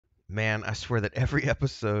Man, I swear that every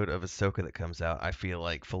episode of Ahsoka that comes out, I feel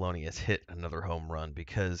like Filoni has hit another home run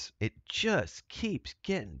because it just keeps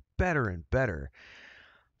getting better and better.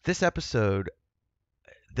 This episode,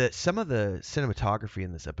 some of the cinematography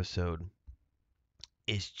in this episode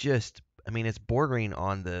is just, I mean, it's bordering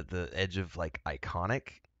on the edge of like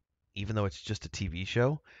iconic, even though it's just a TV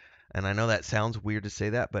show. And I know that sounds weird to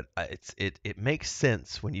say that, but it makes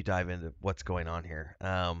sense when you dive into what's going on here.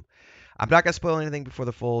 I'm not gonna spoil anything before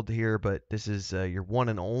the fold here, but this is your one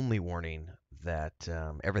and only warning that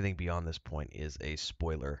everything beyond this point is a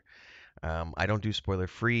spoiler. I don't do spoiler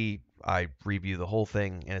free. I review the whole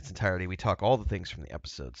thing in its entirety. We talk all the things from the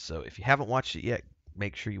episodes. So if you haven't watched it yet,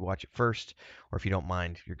 make sure you watch it first, or if you don't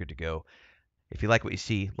mind, you're good to go. If you like what you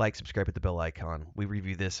see, like, subscribe, hit the bell icon. We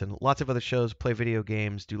review this and lots of other shows, play video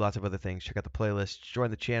games, do lots of other things. Check out the playlist, join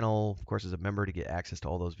the channel, of course, as a member to get access to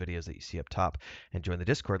all those videos that you see up top, and join the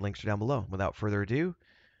Discord. Links are down below. Without further ado,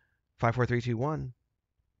 5, 4, 3, 2, 1,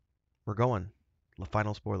 we're going. The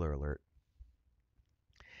final spoiler alert.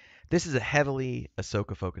 This is a heavily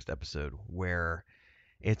Ahsoka focused episode where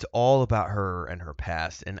it's all about her and her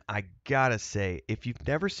past. And I gotta say, if you've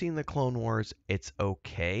never seen the Clone Wars, it's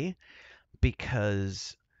okay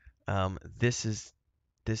because this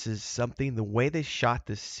is something. The way they shot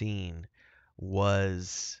this scene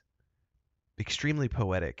was extremely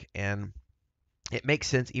poetic, and it makes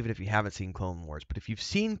sense even if you haven't seen Clone Wars. But if you've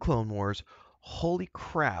seen Clone Wars, holy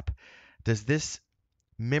crap, does this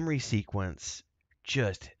memory sequence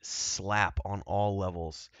just slap on all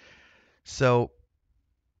levels. So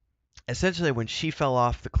essentially, when she fell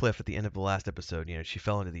off the cliff at the end of the last episode, she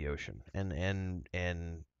fell into the ocean,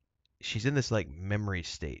 and she's in this like memory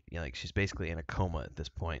state. Like she's basically in a coma at this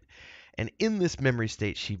point. And in this memory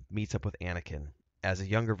state, she meets up with Anakin as a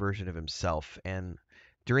younger version of himself. And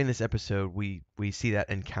during this episode, we see that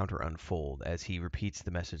encounter unfold as he repeats the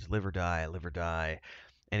message, live or die, live or die.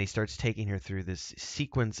 And he starts taking her through this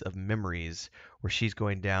sequence of memories where she's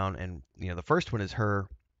going down. And, the first one is her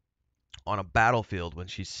on a battlefield when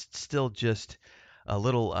she's still just a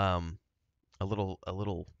little, a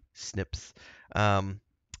little snips. Um,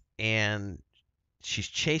 and she's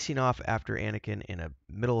chasing off after Anakin in a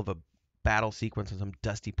middle of a battle sequence on some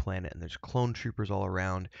dusty planet, and there's clone troopers all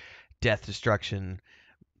around, death, destruction,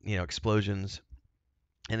 explosions,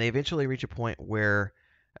 and they eventually reach a point where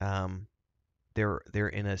they're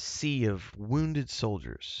in a sea of wounded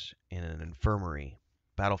soldiers in an infirmary,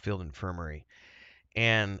 battlefield infirmary,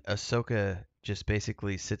 and Ahsoka just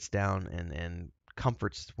basically sits down and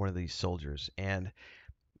comforts one of these soldiers, and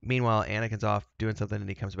meanwhile, Anakin's off doing something, and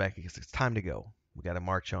he comes back because it's time to go. We got to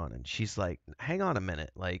march on. And she's like, "Hang on a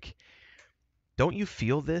minute. Like, don't you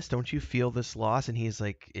feel this? Don't you feel this loss?" And he's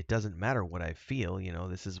like, "It doesn't matter what I feel.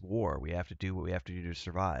 This is war. We have to do what we have to do to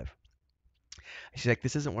survive." She's like,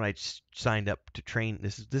 "This isn't what I signed up to train.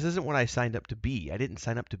 This isn't what I signed up to be. I didn't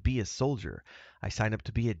sign up to be a soldier. I signed up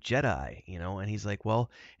to be a Jedi." And he's like,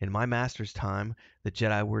 "Well, in my master's time, the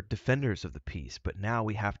Jedi were defenders of the peace, but now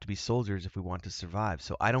we have to be soldiers if we want to survive.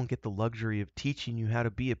 So I don't get the luxury of teaching you how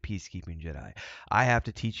to be a peacekeeping Jedi. I have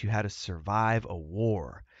to teach you how to survive a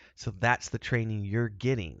war. So that's the training you're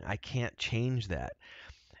getting. I can't change that."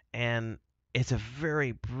 And it's a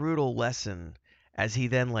very brutal lesson as he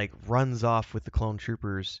then like runs off with the clone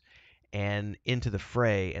troopers and into the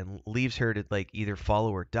fray and leaves her to like either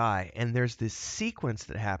follow or die. And there's this sequence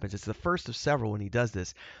that happens. It's the first of several when he does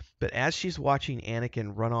this. But as she's watching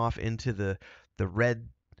Anakin run off into the red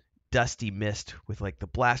dusty mist with like the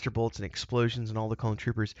blaster bolts and explosions and all the clone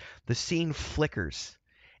troopers, the scene flickers.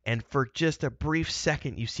 And for just a brief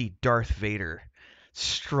second you see Darth Vader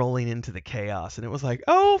strolling into the chaos, and it was like,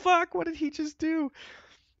 oh fuck, what did he just do?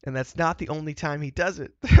 And that's not the only time he does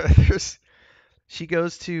it. There's she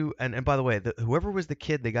goes to and by the way, whoever was the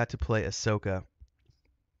kid they got to play Ahsoka,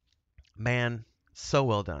 man, so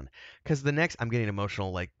well done. Because the next, I'm getting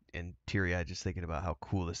emotional, like and teary eyed just thinking about how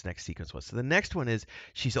cool this next sequence was. So the next one is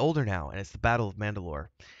she's older now, and it's the Battle of Mandalore,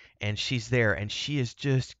 and she's there, and she is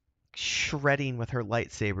just shredding with her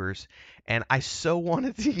lightsabers. And I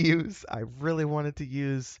really wanted to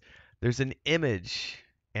use. There's an image,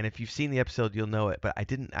 and if you've seen the episode, you'll know it. But I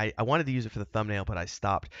didn't. I wanted to use it for the thumbnail, but I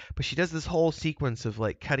stopped. But she does this whole sequence of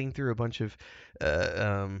like cutting through a bunch of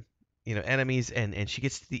uh, um, enemies, and she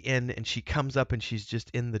gets to the end, and she comes up, and she's just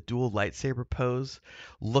in the dual lightsaber pose,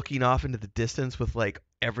 looking off into the distance with like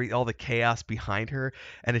all the chaos behind her,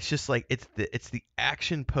 and it's just like it's the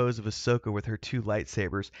action pose of Ahsoka with her two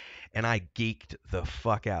lightsabers, and I geeked the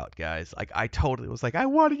fuck out, guys. Like I totally was like, I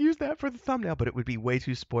want to use that for the thumbnail, but it would be way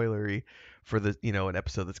too spoilery for the an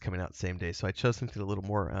episode that's coming out the same day. So I chose something a little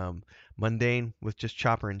more mundane with just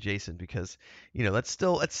Chopper and Jason because that's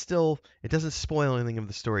still it doesn't spoil anything of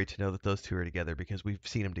the story to know that those two are together because we've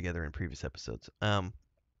seen them together in previous episodes.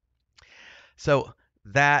 So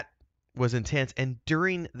that was intense. And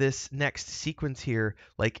during this next sequence here,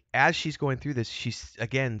 like as she's going through this, she's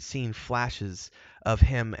again seeing flashes of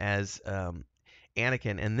him as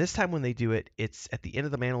Anakin. And this time when they do it, it's at the end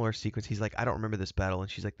of the Mandalore sequence. He's like, I don't remember this battle,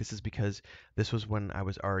 and she's like, this is because this was when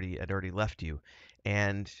I'd already left you,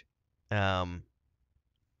 and um,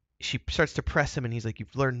 she starts to press him, and he's like,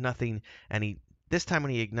 "You've learned nothing." And he this time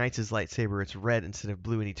when he ignites his lightsaber, it's red instead of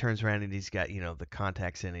blue, and he turns around and he's got the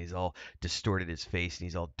contacts in, and he's all distorted his face, and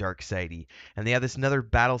he's all dark sidey. And they have this another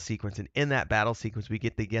battle sequence, and in that battle sequence, we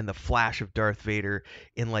get again the flash of Darth Vader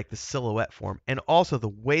in like the silhouette form, and also the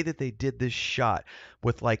way that they did this shot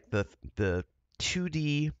with like the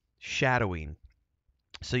 2D shadowing.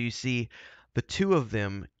 So you see the two of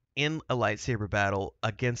them in a lightsaber battle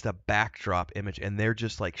against a backdrop image, and they're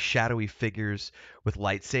just like shadowy figures with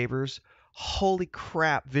lightsabers. Holy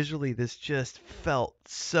crap! Visually, this just felt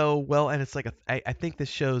so well, and it's like I think this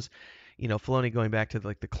shows, Filoni going back to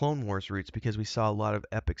like the Clone Wars roots because we saw a lot of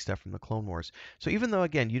epic stuff from the Clone Wars. So even though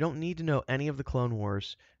again you don't need to know any of the Clone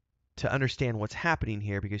Wars to understand what's happening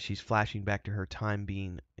here because she's flashing back to her time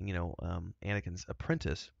being Anakin's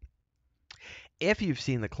apprentice, if you've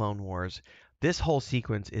seen the Clone Wars, this whole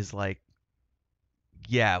sequence is like,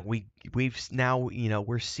 yeah, we've now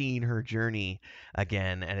we're seeing her journey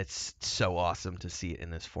again, and it's so awesome to see it in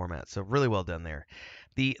this format. So really well done there.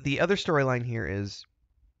 The other storyline here is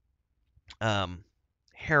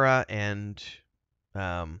Hera and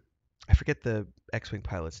I forget the X-wing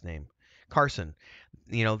pilot's name, Carson.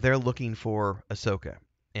 They're looking for Ahsoka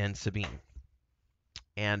and Sabine,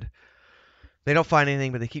 and they don't find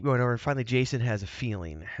anything, but they keep going over, and finally Jason has a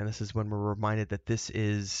feeling, and this is when we're reminded that this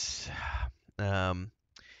is, um,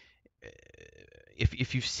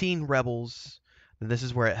 if you've seen Rebels, then this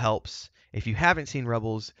is where it helps. If you haven't seen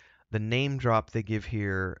Rebels, the name drop they give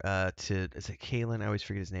here is it Kalen? I always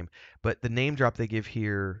forget his name, but the name drop they give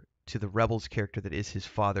here to the Rebels character that is his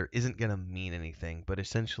father isn't gonna mean anything. But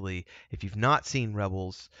essentially, if you've not seen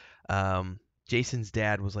Rebels, Jason's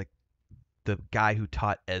dad was like the guy who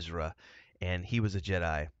taught Ezra, and he was a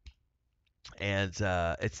Jedi. And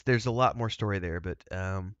there's a lot more story there, but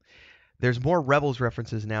there's more Rebels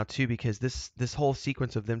references now too because this whole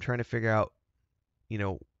sequence of them trying to figure out, you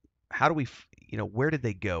know, how do we, where did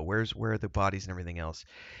they go? Where are the bodies and everything else?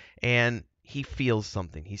 And he feels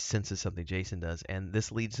something, he senses something. Jason does, and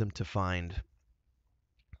this leads him to find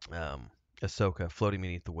um, Ahsoka floating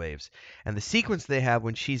beneath the waves. And the sequence they have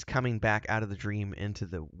when she's coming back out of the dream into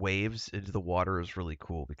the waves, into the water, is really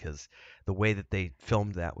cool because the way that they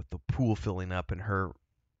filmed that with the pool filling up and her,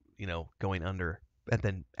 going under and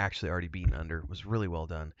then actually already being under was really well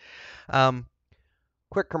done. Um,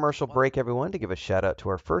 Quick commercial break, everyone, to give a shout out to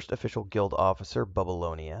our first official guild officer,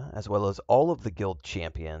 Bubalonia, as well as all of the guild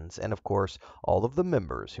champions, and of course, all of the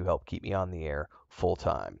members who help keep me on the air full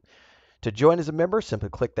time. To join as a member, simply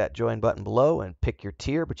click that join button below and pick your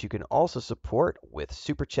tier, but you can also support with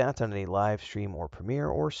super chats on any live stream or premiere,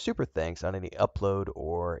 or super thanks on any upload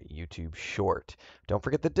or YouTube short. Don't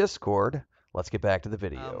forget the Discord. Let's get back to the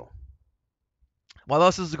video. While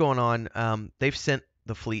this is going on, they've sent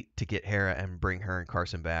the fleet to get Hera and bring her and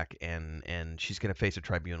Carson back, and she's going to face a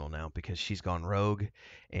tribunal now because she's gone rogue,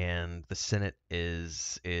 and the Senate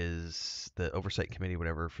is the oversight committee,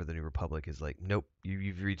 whatever, for the New Republic is like, nope,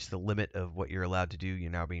 you've reached the limit of what you're allowed to do.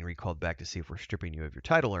 You're now being recalled back to see if we're stripping you of your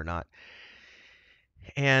title or not.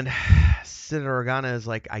 And Senator Organa is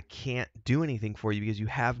like, I can't do anything for you because you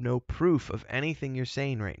have no proof of anything you're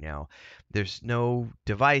saying right now. There's no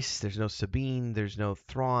device, there's no Sabine, there's no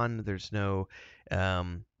Thrawn, there's no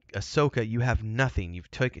Ahsoka. You have nothing. You've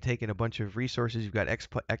taken a bunch of resources. You've got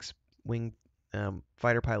X-wing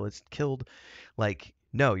fighter pilots killed. Like,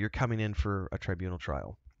 no, you're coming in for a tribunal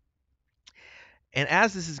trial. And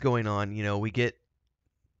as this is going on, we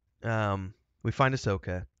find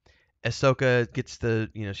Ahsoka. Ahsoka gets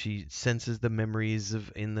she senses the memories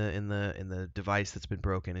of in the device that's been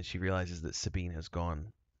broken, and she realizes that Sabine has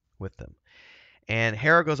gone with them. And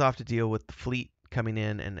Hera goes off to deal with the fleet coming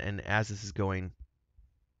in, and as this is going,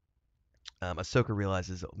 Ahsoka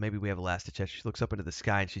realizes maybe we have a last ditch. She looks up into the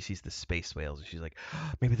sky and she sees the space whales, and she's like,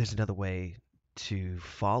 oh, maybe there's another way to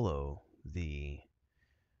follow the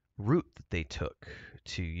route that they took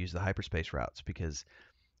to use the hyperspace routes because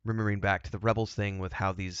remembering back to the Rebels thing with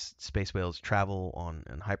how these space whales travel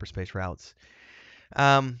on hyperspace routes.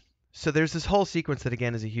 Um, so there's this whole sequence that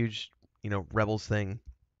again is a huge, Rebels thing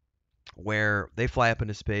where they fly up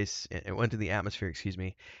into space, it went to the atmosphere, excuse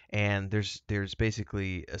me, and there's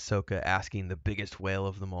basically Ahsoka asking the biggest whale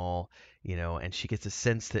of them all, and she gets a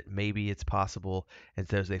sense that maybe it's possible, and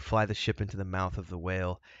so as they fly the ship into the mouth of the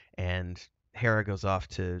whale, and Hera goes off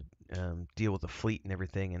to deal with the fleet and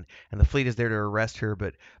everything, and the fleet is there to arrest her,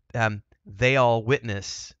 but they all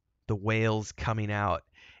witness the whales coming out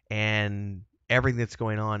and everything that's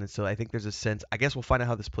going on, and so I think there's a sense. I guess we'll find out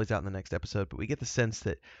how this plays out in the next episode, but we get the sense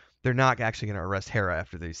that they're not actually going to arrest Hera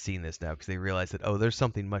after they've seen this now because they realize that, oh, there's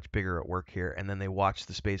something much bigger at work here. And then they watch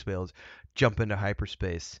the space whales jump into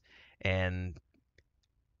hyperspace. And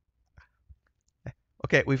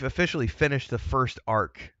okay, we've officially finished the first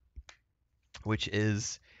arc, which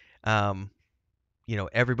is, um,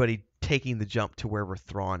 everybody taking the jump to wherever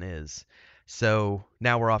Thrawn is. So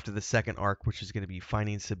now we're off to the second arc, which is going to be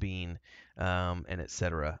finding Sabine, and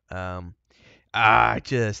etc.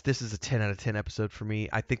 This is a 10 out of 10 episode for me.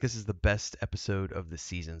 I think this is the best episode of the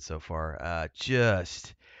season so far.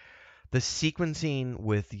 Just the sequencing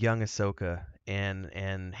with young Ahsoka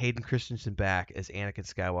and Hayden Christensen back as Anakin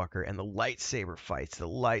Skywalker and the lightsaber fights. The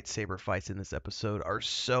lightsaber fights in this episode are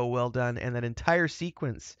so well done, and that entire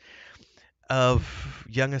sequence of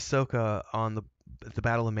young Ahsoka on the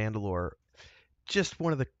Battle of Mandalore, just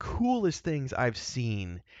one of the coolest things I've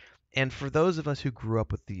seen. And for those of us who grew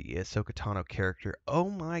up with the Ahsoka Tano character, oh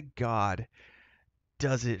my God,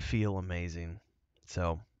 does it feel amazing?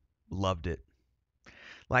 So, loved it.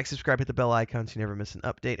 Like, subscribe, hit the bell icon so you never miss an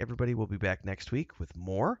update. Everybody, we'll be back next week with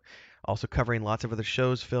more. Also covering lots of other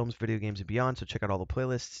shows, films, video games, and beyond. So check out all the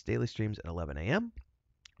playlists, daily streams at 11 a.m.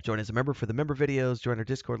 Join as a member for the member videos. Join our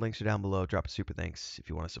Discord. Links are down below. Drop a super thanks if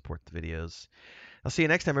you want to support the videos. I'll see you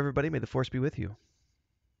next time, everybody. May the force be with you.